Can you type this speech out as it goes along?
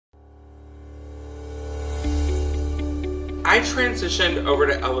I transitioned over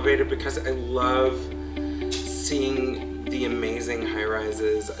to Elevated because I love seeing the amazing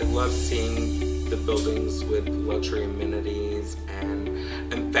high-rises. I love seeing the buildings with luxury amenities, and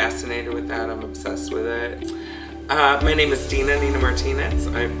I'm fascinated with that. I'm obsessed with it. My name is Nina Martinez.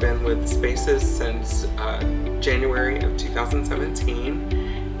 I've been with Spaces since January of 2017,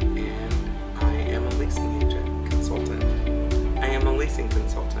 and I am a leasing agent consultant. I am a leasing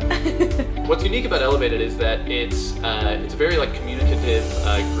consultant. What's unique about Elevated is that it's a very communicative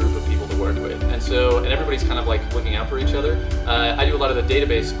group of people to work with, and everybody's kind of looking out for each other. I do a lot of the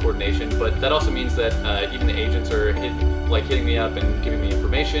database coordination, but that also means that even the agents are hitting me up and giving me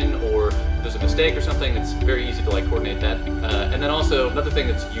information, or if there's a mistake or something, it's very easy to coordinate that. And then also another thing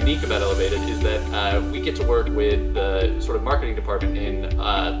that's unique about Elevated is that we get to work with the sort of marketing department in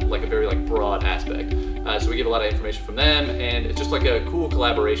a very broad aspect. So we get a lot of information from them, and it's just a cool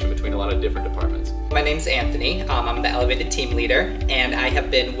collaboration between a lot of different departments. My name's Anthony. I'm the Elevated team leader, and I have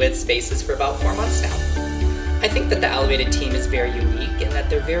been with Spaces for about 4 months now. I think that the Elevated team is very unique in that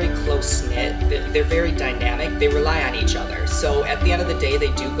they're very close-knit, they're very dynamic, they rely on each other. So at the end of the day,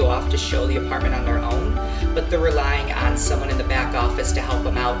 they do go off to show the apartment on their own, but they're relying on someone in the back office to help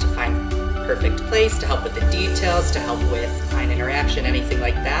them out to find perfect place, to help with the details, to help with client interaction, anything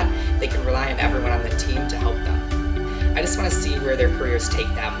like that. They can rely on everyone on the team to help them. I just want to see where their careers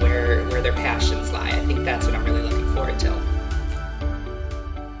take them, where their passions lie. I think that's what I'm really looking forward to.